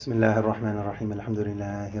بسم الله الرحمن الرحيم الحمد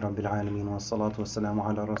لله رب العالمين والصلاة والسلام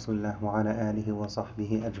على رسول الله وعلى آله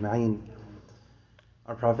وصحبه أجمعين.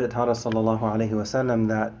 Our Prophet taught us sallallahu alaihi wasallam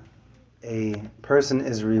that a person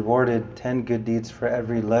is rewarded 10 good deeds for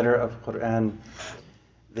every letter of Quran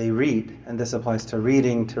they read, and this applies to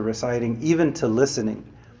reading, to reciting, even to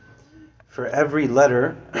listening. For every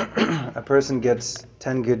letter a person gets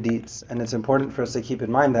 10 good deeds, and it's important for us to keep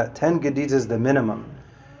in mind that 10 good deeds is the minimum.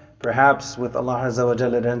 Perhaps with Allah Azza wa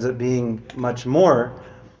Jalla it ends up being much more,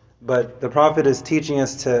 but the Prophet is teaching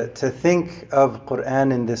us to think of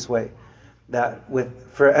Quran in this way, that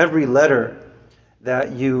for every letter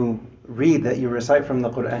that you read, that you recite from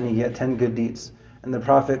the Quran, you get 10 good deeds. And the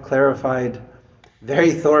Prophet clarified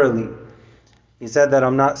very thoroughly. He said that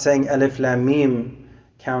I'm not saying Alif Lam Mim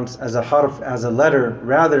counts as a harf, as a letter.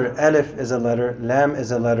 Rather, Alif is a letter, Lam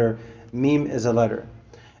is a letter, Mim is a letter.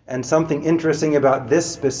 And something interesting about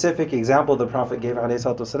this specific example the Prophet gave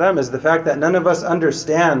ﷺ is the fact that none of us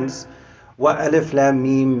understands what Alif Lam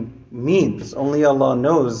Mim means. Only Allah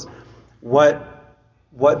knows what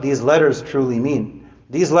these letters truly mean.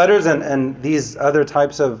 These letters and these other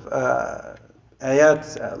types of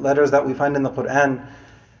ayat, letters that we find in the Quran,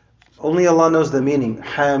 only Allah knows the meaning.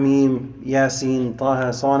 Hamim, Yasin,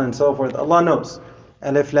 Taha, so on and so forth. Allah knows.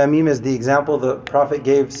 Alif Lam Mim is the example the Prophet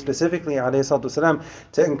gave specifically ﷺ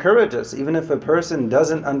to encourage us. Even if a person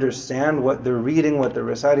doesn't understand what they're reading, what they're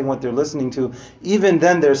reciting, what they're listening to, even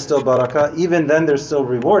then there's still barakah, even then they're still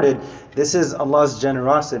rewarded. This is Allah's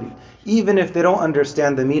generosity, even if they don't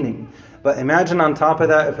understand the meaning. But imagine on top of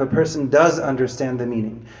that if a person does understand the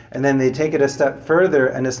meaning, and then they take it a step further,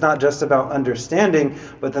 and it's not just about understanding,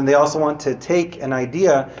 but then they also want to take an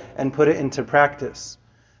idea and put it into practice.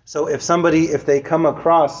 So if they come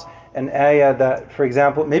across an ayah that, for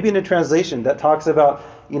example, maybe in a translation that talks about,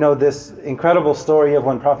 this incredible story of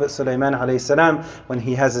when Prophet Sulaiman alayhi salam, when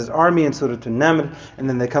he has his army in Surah An-Naml, and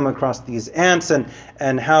then they come across these ants,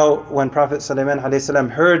 and how when Prophet Sulaiman alayhi salam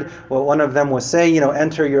heard what one of them was saying,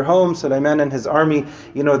 enter your home, Sulaiman and his army,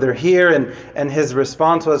 they're here, and his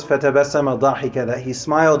response was فَتَبَسَّمَ ضَاحِكًا, that he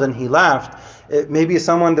smiled and he laughed. It may be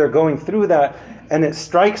someone, they're going through that, and it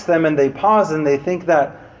strikes them, and they pause and they think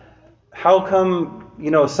that, how come,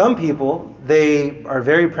 some people, they are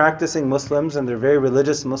very practicing Muslims and they're very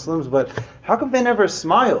religious Muslims, but how come they never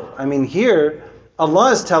smile? I mean, here,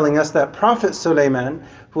 Allah is telling us that Prophet Sulaiman,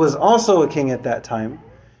 who was also a king at that time,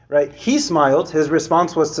 right, he smiled. His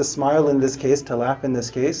response was to smile in this case, to laugh in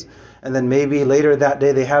this case. And then maybe later that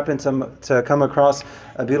day they happened to come across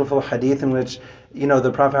a beautiful hadith in which,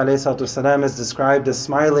 the Prophet ﷺ is described as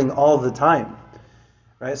smiling all the time.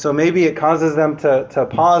 Right? So maybe it causes them to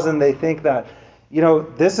pause, and they think that,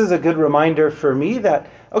 this is a good reminder for me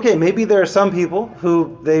that, okay, maybe there are some people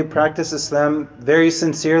who they practice Islam very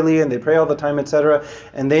sincerely and they pray all the time, etc.,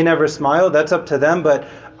 and they never smile. That's up to them, but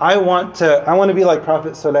I want to be like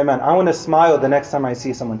Prophet Sulaiman. I want to smile the next time I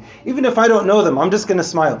see someone. Even if I don't know them, I'm just going to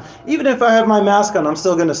smile. Even if I have my mask on, I'm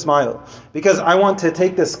still going to smile, because I want to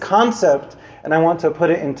take this concept and I want to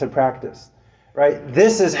put it into practice. Right?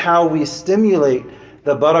 This is how we stimulate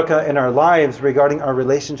the barakah in our lives regarding our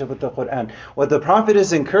relationship with the Quran. What the Prophet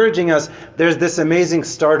is encouraging us, there's this amazing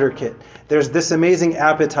starter kit. There's this amazing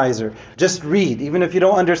appetizer. Just read. Even if you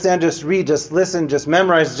don't understand, just read, just listen, just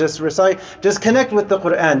memorize, just recite, just connect with the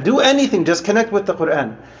Quran. Do anything, just connect with the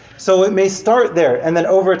Quran. So it may start there, and then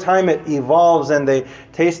over time it evolves, and they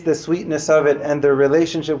taste the sweetness of it, and their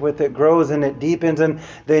relationship with it grows and it deepens, and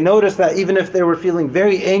they notice that even if they were feeling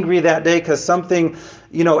very angry that day because something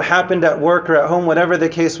happened at work or at home, whatever the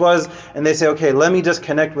case was, and they say, okay, let me just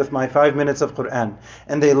connect with my 5 minutes of Quran.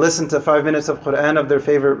 And they listen to 5 minutes of Quran of their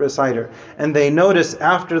favorite reciter. And they notice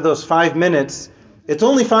after those 5 minutes, it's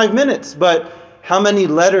only 5 minutes, but how many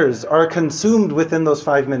letters are consumed within those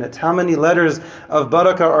 5 minutes? How many letters of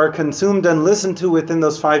barakah are consumed and listened to within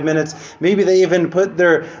those 5 minutes? Maybe they even put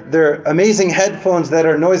their amazing headphones that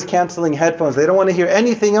are noise-canceling headphones. They don't want to hear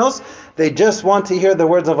anything else. They just want to hear the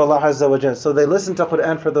words of Allah Azza wa Jalla. So they listen to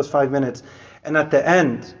Quran for those 5 minutes. And at the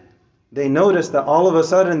end, they notice that all of a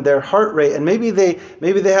sudden their heart rate, and maybe they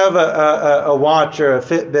have a watch or a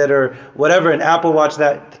Fitbit or whatever, an Apple Watch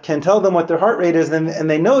that can tell them what their heart rate is, and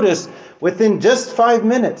they notice within just 5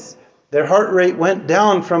 minutes, their heart rate went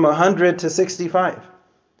down from 100 to 65.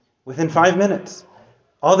 Within 5 minutes.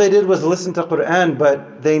 All they did was listen to Quran,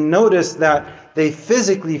 but they noticed that they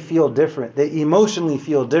physically feel different. They emotionally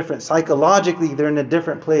feel different. Psychologically, they're in a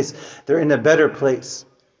different place. They're in a better place.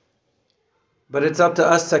 But it's up to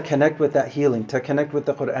us to connect with that healing, to connect with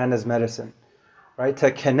the Quran as medicine. Right?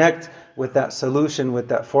 To connect with that solution, with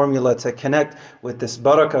that formula, to connect with this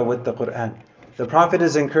barakah with the Quran. The Prophet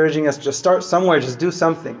is encouraging us, just start somewhere, just do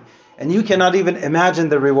something. And you cannot even imagine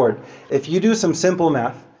the reward. If you do some simple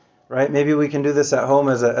math, right? Maybe we can do this at home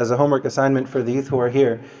as a homework assignment for the youth who are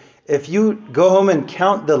here. If you go home and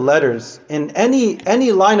count the letters in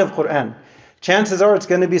any line of Quran, chances are it's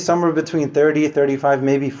going to be somewhere between 30, 35,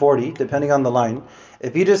 maybe 40, depending on the line.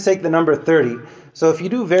 If you just take the number 30, so if you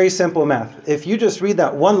do very simple math, if you just read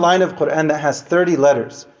that one line of Quran that has 30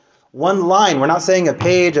 letters, one line, we're not saying a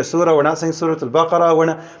page, a surah, we're not saying Surah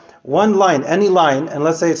Al-Baqarah, one line, any line, and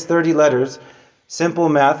let's say it's 30 letters, simple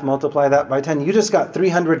math, multiply that by 10, you just got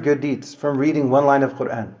 300 good deeds from reading one line of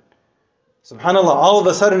Quran. SubhanAllah, all of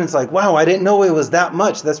a sudden it's like, wow, I didn't know it was that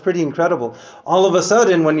much. That's pretty incredible. All of a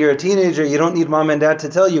sudden, when you're a teenager, you don't need mom and dad to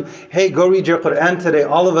tell you, hey, go read your Quran today.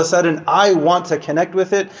 All of a sudden, I want to connect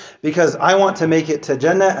with it because I want to make it to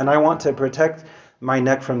Jannah and I want to protect my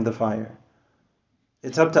neck from the fire.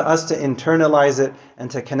 It's up to us to internalize it and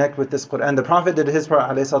to connect with this Quran. The Prophet did his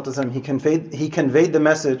part, he conveyed the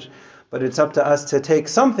message, but it's up to us to take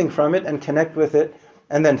something from it and connect with it.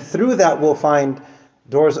 And then through that we'll find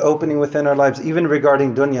doors opening within our lives, even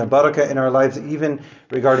regarding dunya, barakah in our lives, even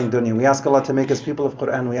regarding dunya. We ask Allah to make us people of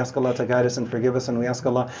Quran. We ask Allah to guide us and forgive us, and we ask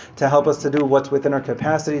Allah to help us to do what's within our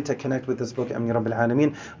capacity to connect with this book. Amin Rabbil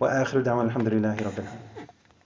Alameen. Wa akhiru da'wan alhamdulillahi Rabbil Alameen.